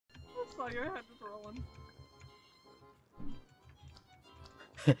saw your head just rolling.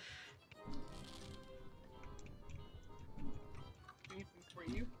 Anything for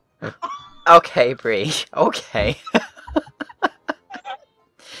you? Okay, Bree. Okay.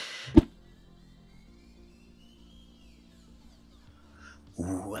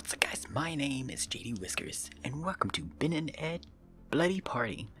 What's up, guys? My name is JDWhiskerz, and welcome to Ben and Ed Bloody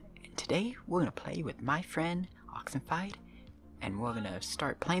Party. And today we're gonna play with my friend Oxenfied, and we're gonna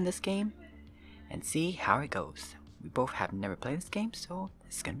start playing this game and see how it goes. We both have never played this game, so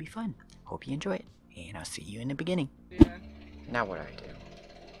this is gonna be fun. Hope you enjoy it, and I'll see you in the beginning. Yeah. Now what do I do?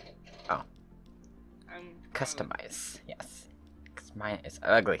 Oh. Customize, yes. Because mine is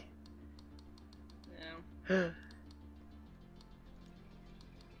ugly. Yeah.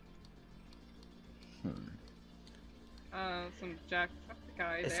 Some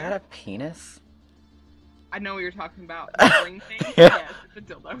Jacksepticeye Is there. that a penis? I know what you're talking about. The ring thing? Yes, it's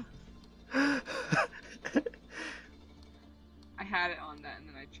a dildo. I had it on that and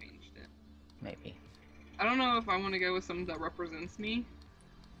then I changed it. Maybe. I don't know if I want to go with something that represents me.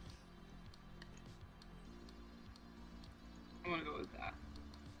 I want to go with that.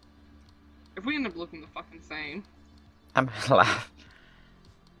 If we end up looking the fucking same, I'm gonna laugh.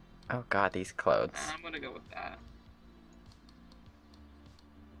 Oh god, these clothes. I'm gonna go with that.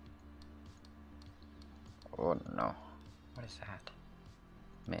 Oh no. What is that?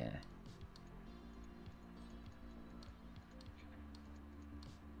 Man.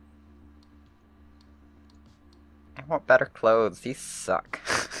 I want better clothes. These suck.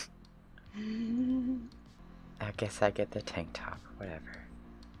 I guess I get the tank top. Whatever.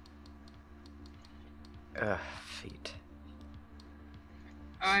 Ugh, feet.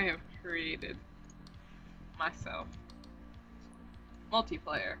 I have created myself.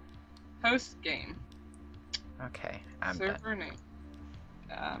 Multiplayer. Host game. Okay, I'm Server done.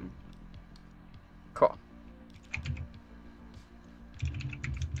 name. Cool.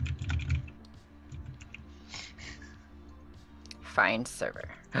 Find server.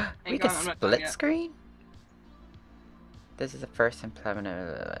 We Hang can on, I'm not done split yet. screen? This is the first implement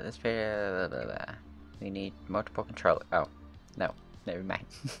of this video. We need multiple controllers. Oh, no, never mind.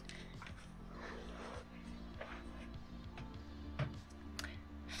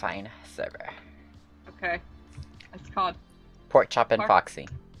 Find server. Okay. It's called. Pork Chop and Pork- Foxy.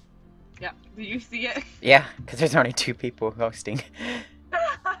 Yeah. Do you see it? Yeah, because there's only 2 people hosting.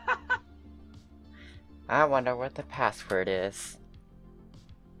 I wonder what the password is.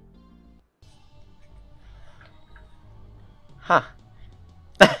 Huh.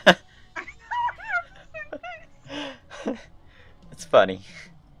 It's funny.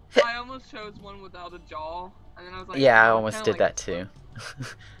 I almost chose one without a jaw, and then I was like, Yeah, I oh, almost kinda did like that too.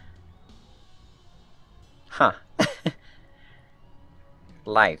 Huh.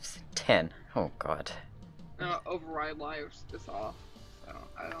 Lives 10. Oh god. Override lives is off. So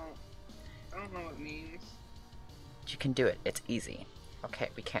I don't know what it means. You can do it. It's easy. Okay,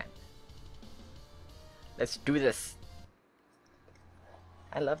 we can. Let's do this.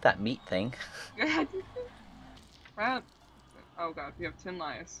 I love that meat thing. Right. Oh god, you have 10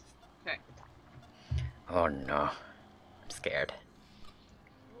 lives. Okay. Oh no. I'm scared.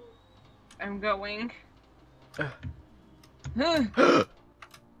 I'm going. I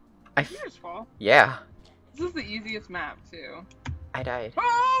You just fall. Yeah. This is the easiest map too. I died.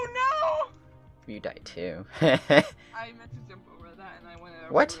 Oh You died too. no! I meant to jump over that and I went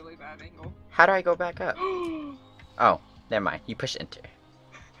at What? a really bad angle. How do I go back up? Oh, never mind. You push enter.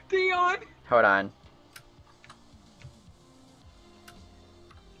 Dion! Hold on.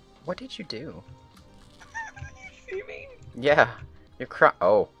 What did you do? You see me? Yeah. You're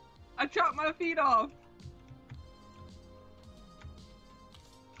oh. I chopped my feet off.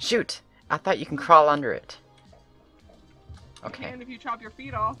 Shoot! I thought you can crawl under it. Okay. And if you chop your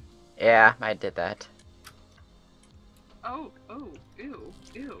feet off. Yeah, I did that. Oh, ew.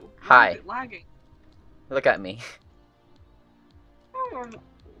 Why Hi. is it lagging? Look at me. Oh,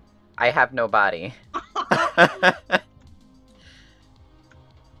 I have no body.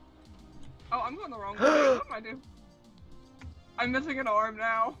 I'm going the wrong way. What am I doing? I'm missing an arm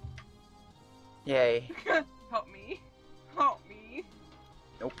now. Yay. Help me. Help me.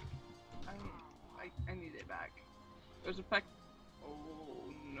 Nope. I need it back. There's a peck. Oh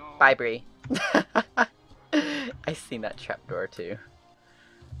no. Bye, Bree. I seen that trapdoor too.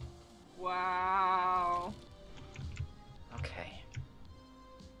 Wow. Okay.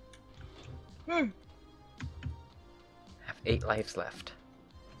 Hmm. I have 8 lives left.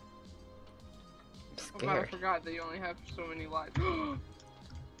 I'm Oh god, I scared. forgot that you only have so many lives.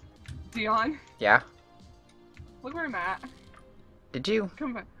 Dion, Yeah? look where I'm at. Did you?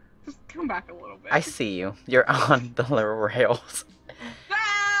 Come back. Just come back a little bit. I see you. You're on the little rails.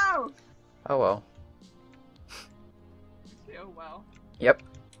 No! Oh well. Oh well. Yep.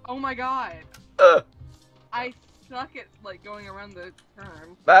 Oh my god. I suck at like going around the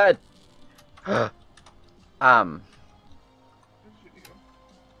turn. Bad. What did you do?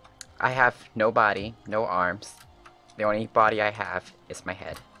 I have no body, no arms. The only body I have is my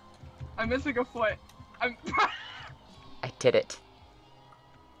head. I'm missing a foot. I'm. I did it.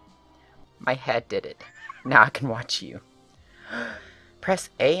 My head did it. Now I can watch you. Press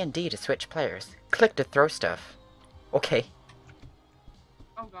A and D to switch players. Click to throw stuff. Okay.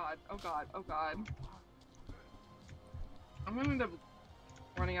 Oh god. Oh god. Oh god. I'm gonna end up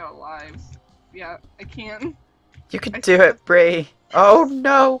running out of lives. Yeah, I can't. You can do it, Bree. Oh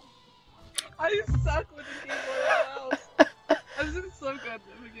no. I suck with the keyboard and mouse. I was doing so good at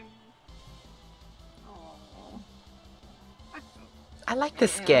the beginning. Aww. I like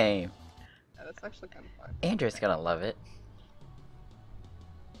this game. Yeah, that's actually kind of fun. Andrew's gonna love it.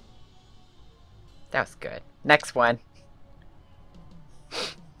 That was good. Next one.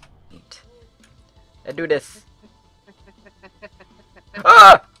 Neat. Let's do this.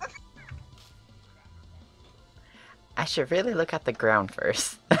 Ah! I should really look at the ground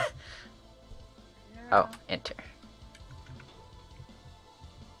first. Yeah. Oh, enter.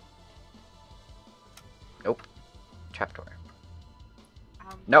 Nope. Trapdoor.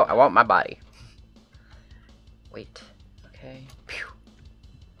 No, I want my body. Wait. Okay. Pew.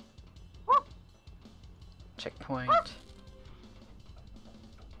 Checkpoint.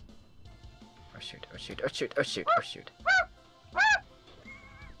 Oh shoot, oh shoot, oh shoot, oh shoot, oh shoot.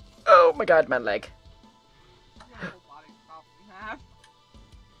 Oh my god, my leg.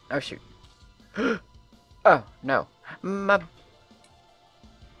 Oh shoot. Oh no. My...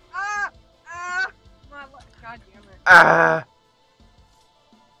 God damn it. Ah!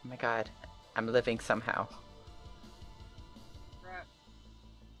 Oh my god. I'm living somehow. Crap.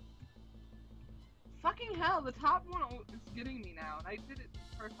 Fucking hell, the top one is getting me now, and I did it the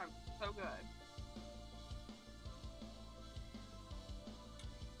first time so good.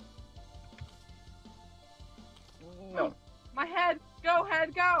 No. My head! Go,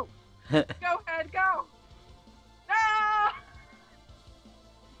 head, go! Go, head, go! No!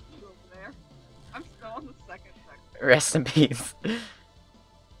 You over there. I'm still on the second section. Rest in peace.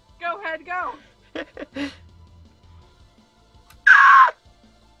 Go, head, go!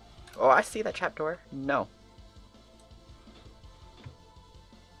 Oh, I see that trapdoor. No.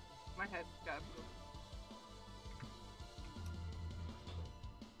 My head's got move.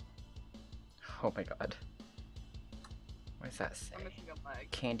 Oh my god. What does that say? I'm missing a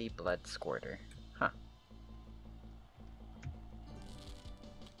leg. Candy blood squirter. Huh.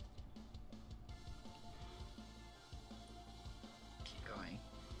 Keep going.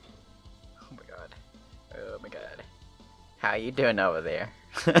 Oh my god. Oh my god. How you doing over there?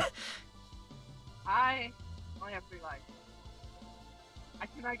 I only have 3 legs. I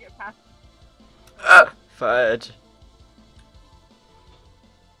cannot get past. Fudge.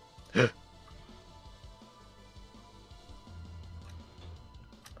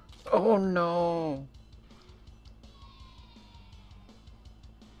 Oh no.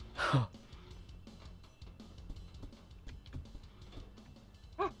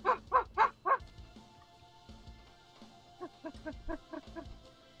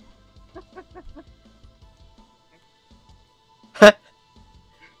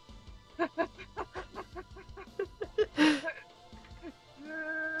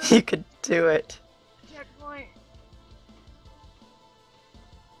 You could do it. Checkpoint.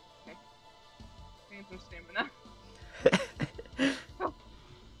 Okay. Gain some stamina.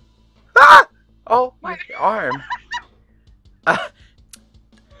 Ah! Oh, my My- arm.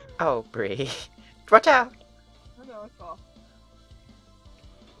 Oh, Bree. Watch out. Oh no, it's off.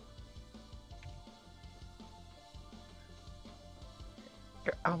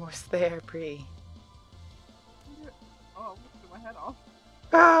 You're almost there, Bree. Oh, I almost took my head off.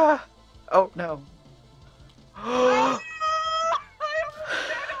 Ah! Oh no. I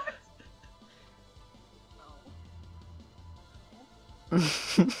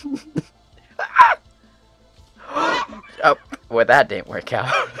almost did it! Oh, well that didn't work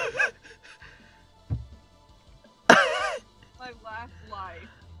out. My last life.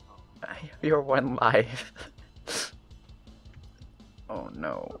 Oh. You're one life. Oh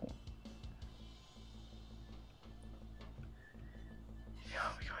no.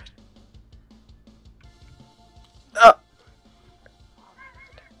 Oh my god. Oh!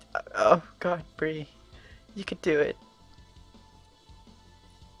 Oh god, Bree. You could do it.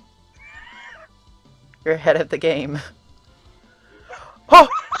 You're ahead of the game. Oh!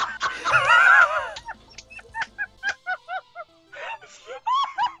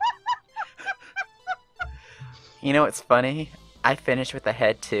 You know what's funny? I finished with the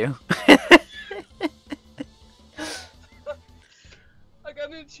head too. I got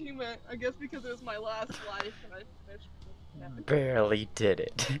an achievement, I guess because it was my last life and I finished with the head. Barely did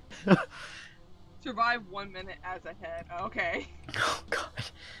it. Survive 1 minute as a head. Okay. Oh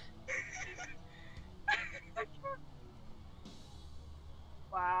god.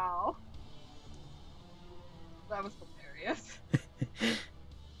 Wow. That was hilarious.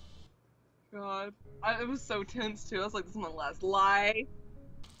 God. It was so tense too. I was like, this is my last life.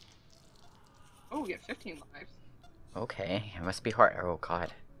 Oh, we get 15 lives. Okay, it must be hard. Oh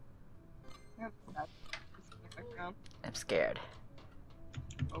god. Yeah, that's background. I'm scared.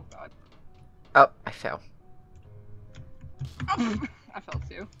 Oh god. Oh, I fell. Oh, I fell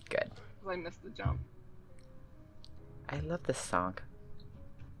too. Good. Because I missed the jump. I love this song.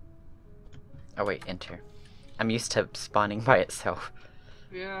 Oh wait, enter. I'm used to spawning by itself.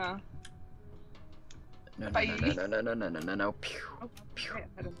 Yeah. No, no, Bye. no, no, no, no, no, no, no. Pew, Oh, pew. right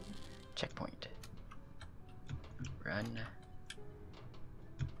ahead of me. Checkpoint. Run.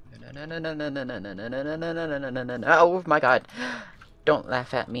 No, no, no, no, no, no, no, no, no, no, no, no, no, no, no, no, no. Oh my god. Don't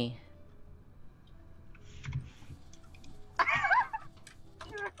laugh at me.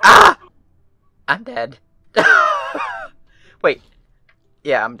 Ah! I'm dead. Wait.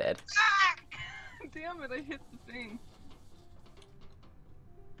 Yeah, I'm dead. Damn it, I hit the thing.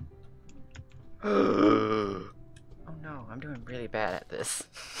 Oh no, I'm doing really bad at this.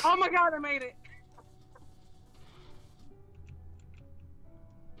 Oh my god, I made it!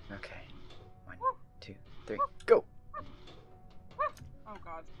 Okay. 1, 2, 3, go! Oh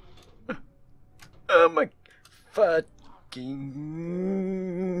god. Oh my fucking...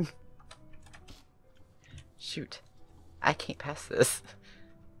 Shoot. I can't pass this.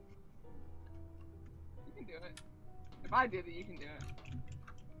 You can do it. If I did it, you can do it.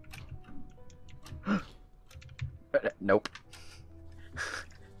 Nope.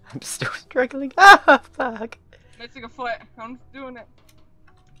 I'm still struggling. Ah, fuck. Missing a foot. I'm just doing it.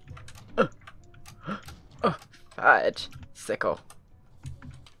 Oh, fudge. Sickle.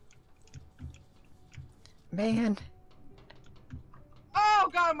 Man. Oh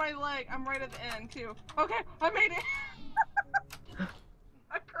god, my leg! I'm right at the end too. Okay, I made it!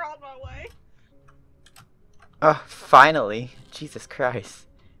 I crawled my way. Oh, finally. Jesus Christ.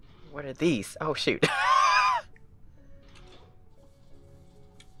 What are these? Oh, shoot.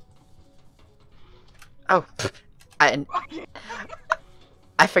 Oh, I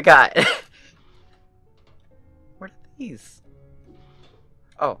forgot. What are these?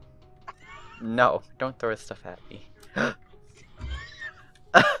 Oh. No, don't throw stuff at me. God.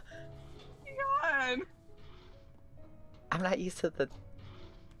 I'm not used to the...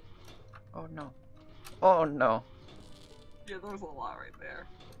 Oh no. Oh no. Yeah, there was a lot right there.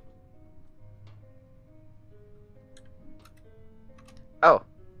 Oh.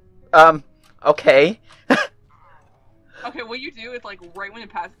 Okay. Okay, what you do is like right when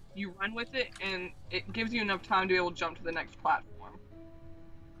it passes, you run with it and it gives you enough time to be able to jump to the next platform.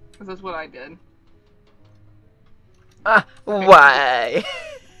 Because that's what I did. Why?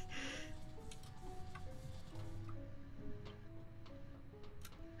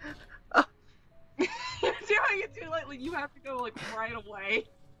 You're doing it too late, like you have to go like right away.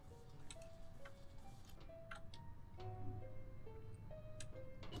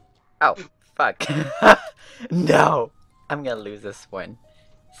 Oh, fuck. No! I'm gonna lose this one.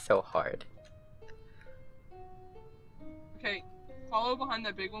 So hard. Okay, follow behind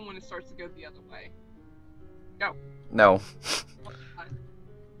that big one when it starts to go the other way. Go. No.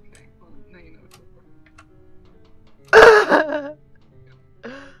 Okay, well, now you know it's over.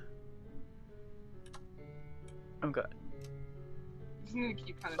 Oh god. You just need to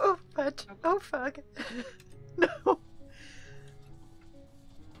keep kind of. Oh, fudge. Oh, fuck. No.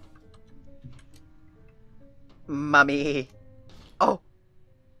 Mommy. Oh.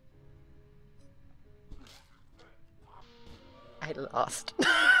 I lost.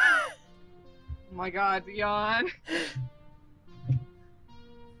 Oh my god, Dion.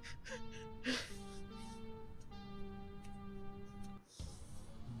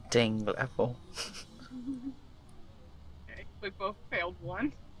 Dang level. Okay, we both failed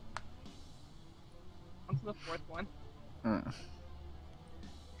one. On to the fourth one.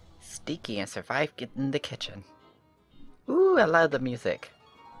 Sticky and survive get in the kitchen. Ooh, I love the music.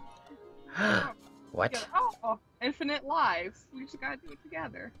 What? Together. Oh, infinite lives. We just gotta do it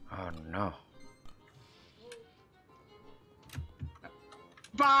together. Oh no.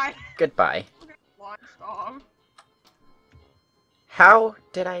 Bye. Goodbye. Launched off. How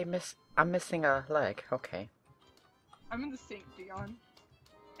did I miss? I'm missing a leg. Okay. I'm in the sink, Dion.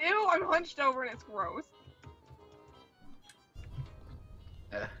 Ew, I'm hunched over and it's gross.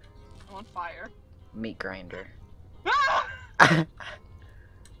 I'm on fire. Meat grinder. Ah!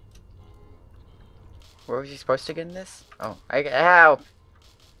 Where was you supposed to get in this? Oh, help!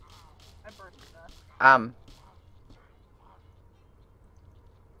 I burned to death.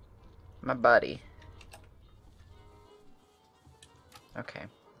 My buddy. Okay,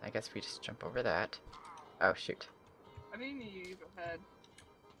 I guess we just jump over that. Oh, shoot. I didn't need you to go ahead.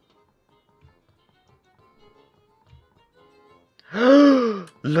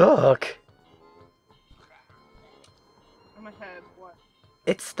 Look! I'm ahead. What?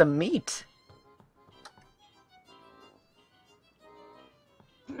 It's the meat!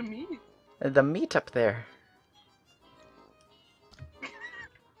 The meat. The meat up there.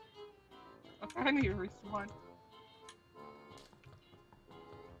 Okay, I need to respawn.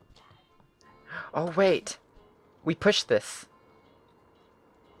 Oh, wait. We pushed this.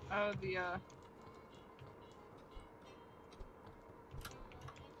 Oh,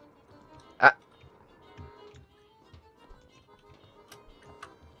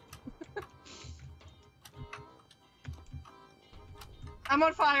 I'm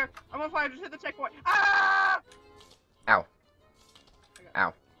on fire! I'm on fire! Just hit the checkpoint! Ah! Ow.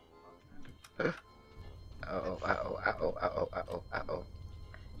 Ow. Uh-oh, uh-oh, uh-oh, uh-oh, uh-oh, uh-oh.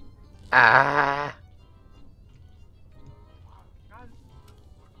 Ah! God.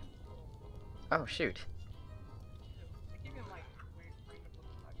 Oh, shoot. I keep getting, like, weird random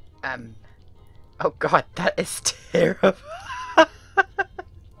looking bugs. Oh god, that is terrible.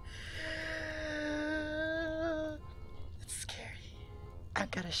 It's scary. I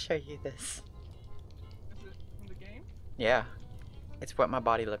gotta show you this. Is it from the game? Yeah. It's what my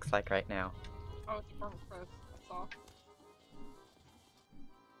body looks like right now. Oh, it's purple press. I saw.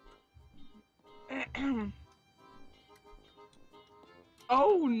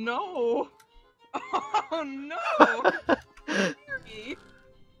 Oh no! Oh no!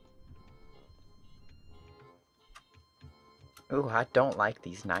 Ooh, I don't like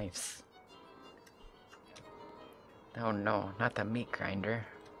these knives. Oh no, not the meat grinder.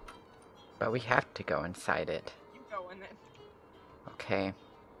 But we have to go inside it. You go in it. Okay.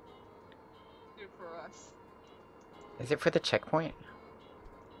 Do it for us. Is it for the checkpoint?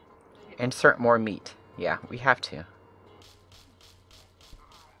 Yeah. Insert more meat. Yeah, we have to.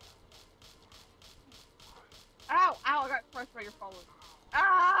 Ow! Ow! I got crushed by your phone.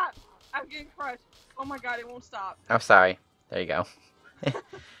 Ah! I'm getting crushed. Oh my god, it won't stop. Oh, sorry. There you go.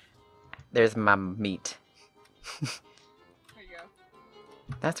 There's my meat. There you go.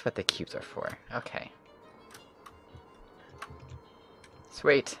 That's what the cubes are for. Okay.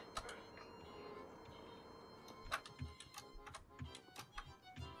 Sweet.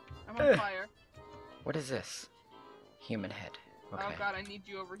 I'm on fire. What is this? Human head. Okay. Oh god, I need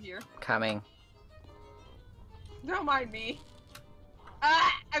you over here. Coming. Don't mind me.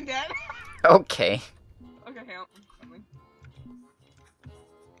 Ah! I'm dead. Okay. Okay, hang on. I'm coming.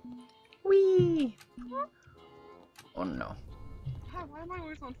 Whee! Oh no. God, why am I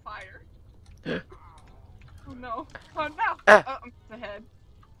always on fire? Oh no. Oh no! Ah. Oh, I'm ahead.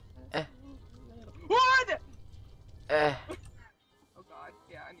 What? Oh god,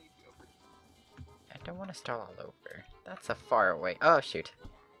 yeah, I need you over here. I don't want to start all over. That's a far away. Oh shoot.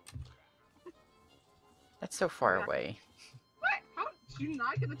 That's so far away. What? How did you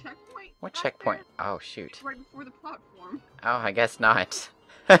not get the checkpoint? What back checkpoint? there? Oh shoot. Right before the platform. Oh, I guess not.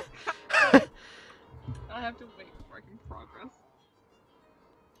 I have to wait before I can progress.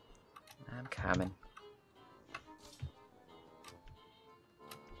 I'm coming.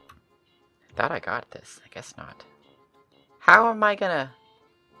 Thought I got this. I guess not. How am I gonna...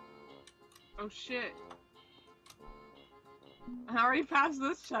 Oh shit. I already passed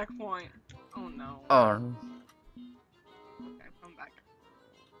this checkpoint. Oh no. Oh. Okay, I'm back.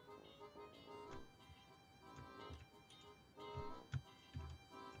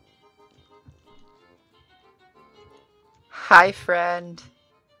 Hi, friend.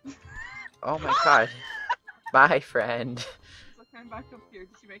 Oh my god. Bye, friend. So I'm back up here.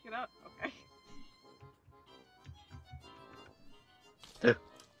 Did you make it up? Okay.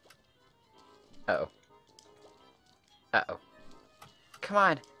 Uh-oh. Uh-oh. Come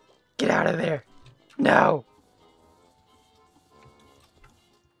on. Get out of there. No.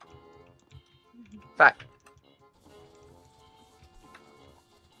 Fuck.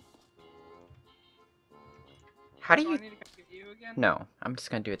 How do So you... I need to come get you again? No, I'm just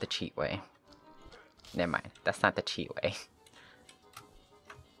gonna do it the cheat way. Never mind. That's not the cheat way.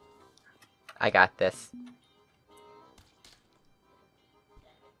 I got this.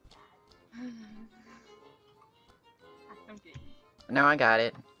 Come get you. No, I got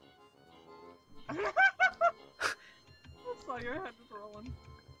it. I saw your head was rolling.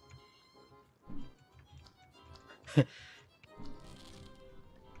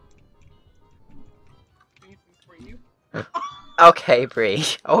 Anything for you? Okay, Bree.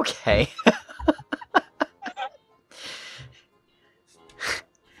 Okay.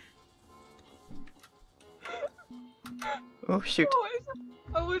 Oh shoot.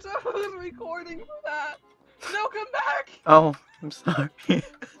 I wish I was recording for that. No, come back! Oh, I'm sorry.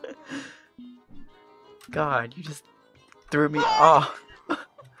 God, you just threw me off.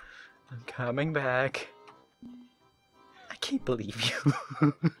 I'm coming back. I can't believe you.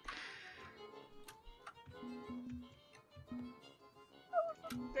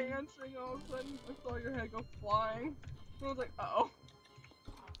 Dancing, all of a sudden I saw your head go flying. I was like, uh-oh.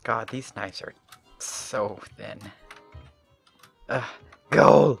 God, these knives are so thin. Ugh,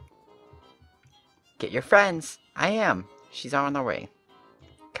 go! Get your friends. I am. She's on the way.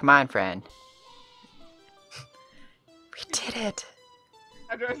 Come on, friend. We did it!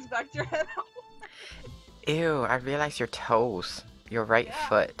 I dressed back your head out. Ew, I realized your toes. Your right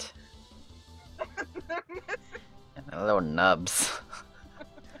foot. And the little nubs.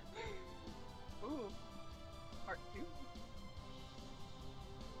 Ooh. Part 2.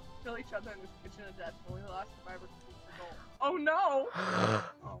 Kill each other in this kitchen of death. Only the last survivor keeps the goal. Oh no! Oh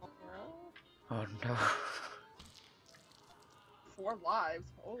no. Oh no. 4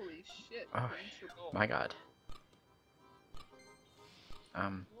 lives. Holy shit. Oh Reach your goal. my god. No.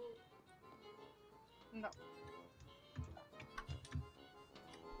 I'm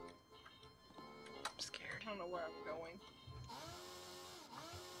scared. I don't know where I'm going.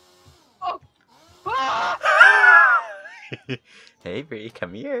 Oh! Ah! Hey Bree,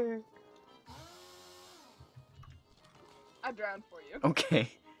 come here. I drowned for you. Okay.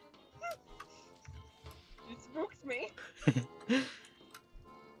 You spooked me.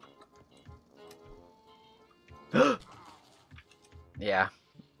 Yeah,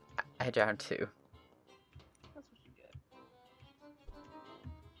 I drowned too. That's what you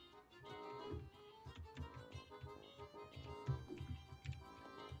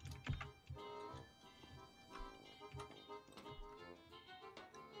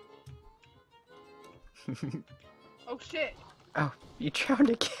get. Oh shit. Oh, you drowned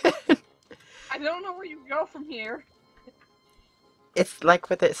again. I don't know where you go from here. It's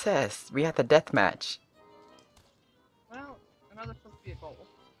like what it says. We had the death match. Well, I know there's supposed to be a goal.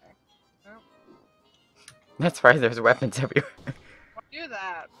 Okay. Well, That's why there's weapons everywhere. I'll do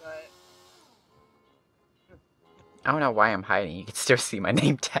that, but... I don't know why I'm hiding. You can still see my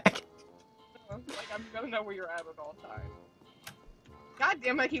name tag. like, I'm gonna know where you're at all times. God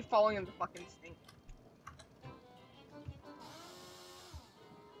damn it, I keep falling in the fucking sink.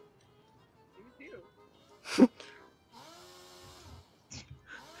 You too.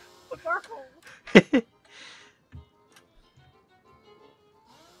 The dark hole.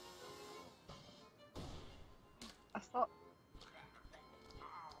 I saw...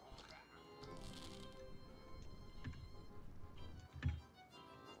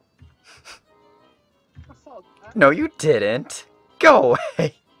 I saw that. No, you didn't. Go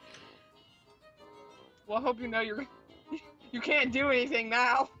away. Well, I hope you know you're... you can't do anything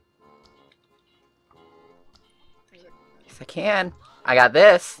now. Yes, I can. I got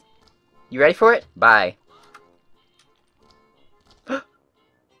this. You ready for it? Bye.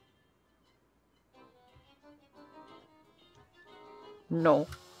 No.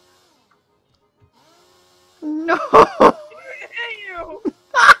 No. You!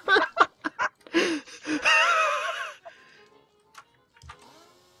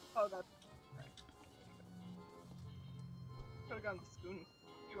 Oh, that's... Could've gotten the spoon.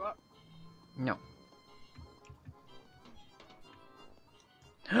 You up. No.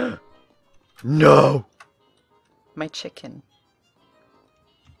 No. My chicken.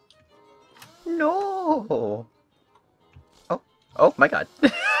 No. Oh. Oh my god.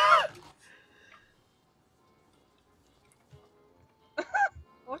 Okay.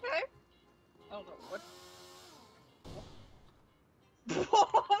 I don't know what.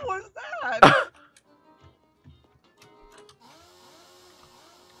 What was that?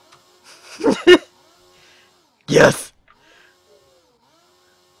 Yes.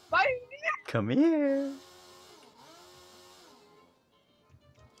 Bye. Come here.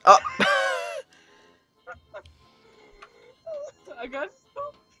 Oh. I guess.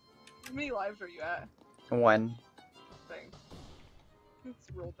 How many lives are you at? 1. Thing. It's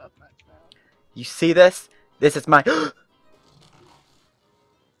a real deathmatch now. You see this? This is my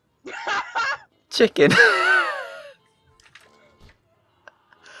chicken. I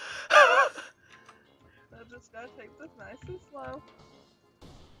just gotta take this nice and slow.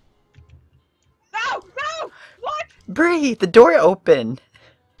 No! No! What? Bree, the door opened.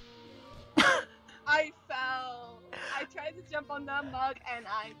 I fell. a mug and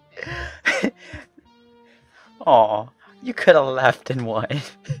I'm Aw, you could have left and won.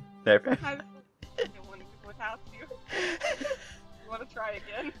 Never. I don't want to go without you. You want to try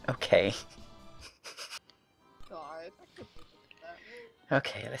again? Okay. God, I could do that.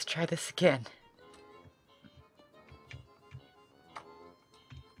 Okay, let's try this again.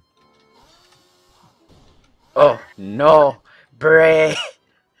 Oh, no. Bray.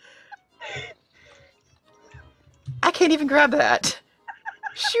 I can't even grab that.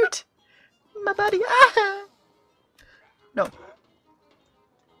 Shoot. My body. Ah. No.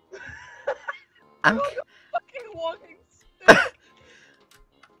 I'm Fucking walking stick.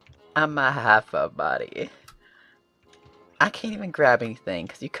 I'm a half a body. I can't even grab anything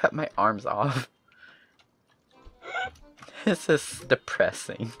because you cut my arms off. This is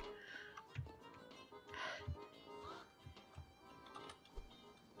depressing.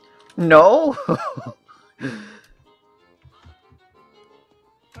 No! I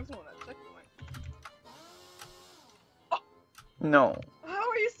just want that checkpoint. No. How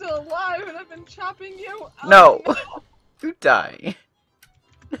are you still alive and I've been chopping you? No! No. You die.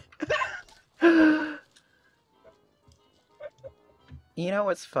 You know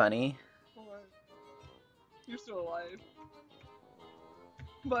what's funny? What? You're still alive.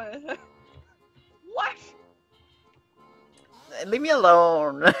 But what? Leave me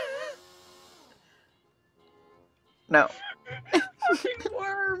alone. No. Fucking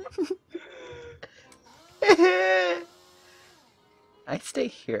worm. I stay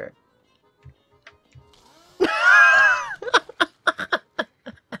here.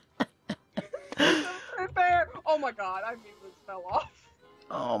 Prepare. Oh my god, I mean this fell off.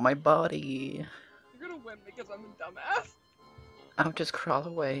 Oh, my body. You're gonna win because I'm a dumbass. I'll just crawl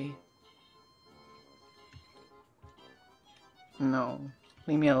away. No.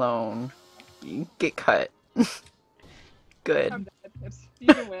 Leave me alone. You get cut. Good. I'm dead.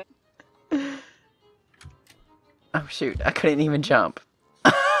 You can win. Oh shoot, I couldn't even jump.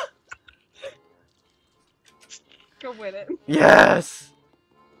 Go win it. Yes!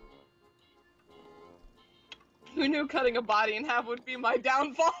 Who knew cutting a body in half would be my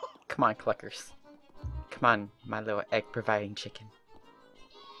downfall? Come on, cluckers. Come on, my little egg-providing chicken.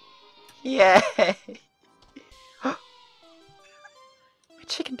 Yay! My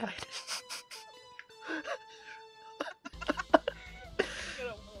chicken died.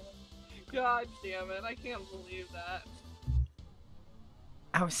 God damn it, I can't believe that.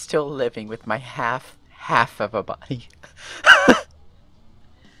 I was still living with my half of a body.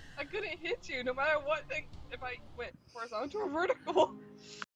 I couldn't hit you no matter what thing if I went horizontal or vertical.